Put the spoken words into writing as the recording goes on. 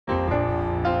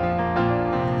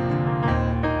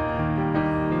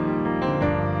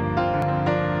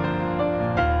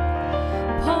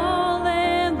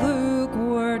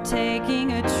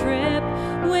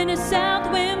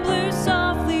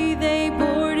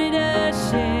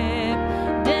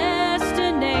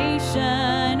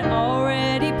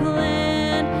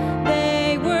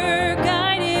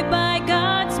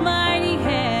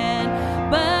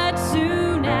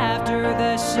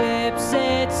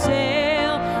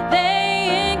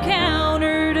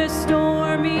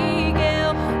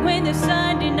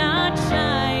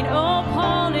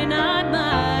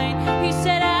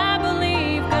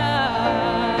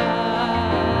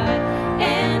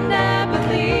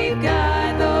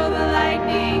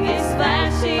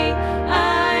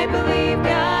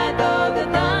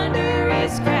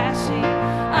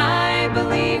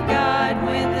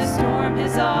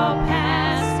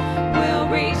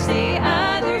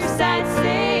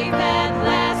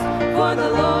For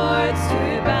the Lord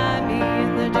stood by me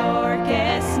in the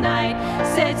darkest night,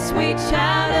 said, sweet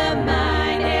child of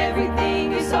mine,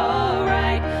 everything is all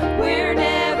right. We're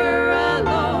never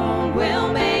alone,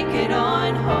 we'll make it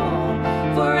on home,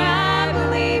 for I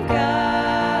believe God.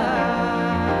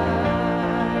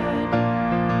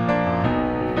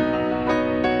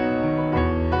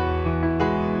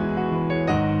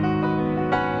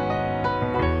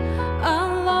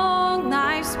 Along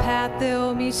life's path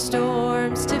there'll be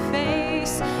storms to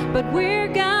face, but we're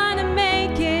gonna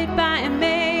make it by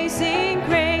amazing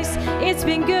grace. It's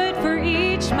been good for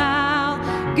each mile,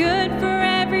 good for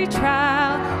every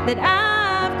trial that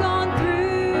I've gone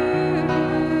through.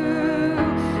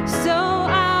 So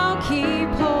I'll keep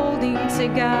holding to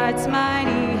God's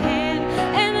mighty hand,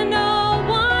 and I know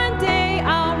one day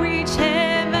I'll reach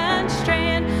heaven's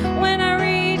strand. When I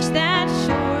reach that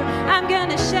shore, I'm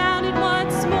gonna shout it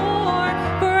once more,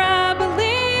 for I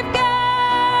believe God,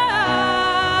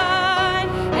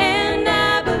 and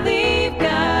I believe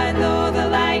God, though the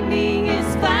lightning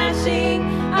is flashing.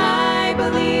 I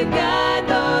believe God,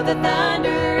 though the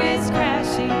thunder is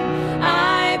crashing.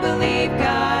 I believe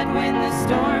God, when the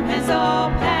storm has all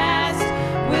passed,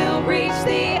 we'll reach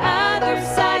the other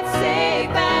side safe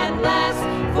at last.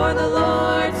 For the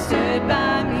Lord stood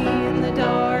by me in the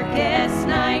darkest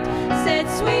night, said,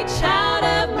 sweet child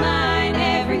of mine,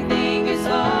 everything is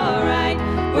all right.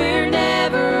 We're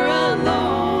never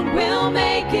alone, we'll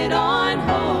make it on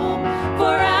home,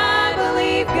 for I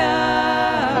believe God,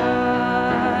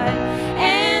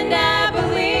 and I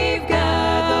believe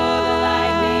God, though the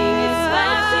lightning is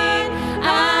flashing.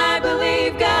 I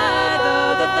believe God,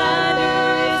 though the thunder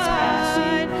is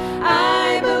crashing.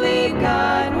 I believe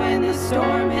God, when the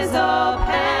storm has all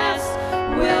passed,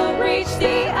 we'll reach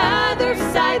the other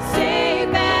side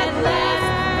safe at last.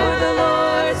 For the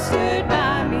Lord stood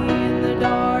by me in the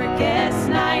darkest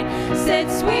night, said,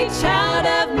 sweet child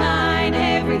of mine,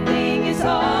 everything is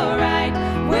all right.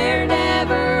 We're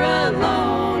never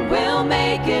alone, we'll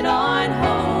make it on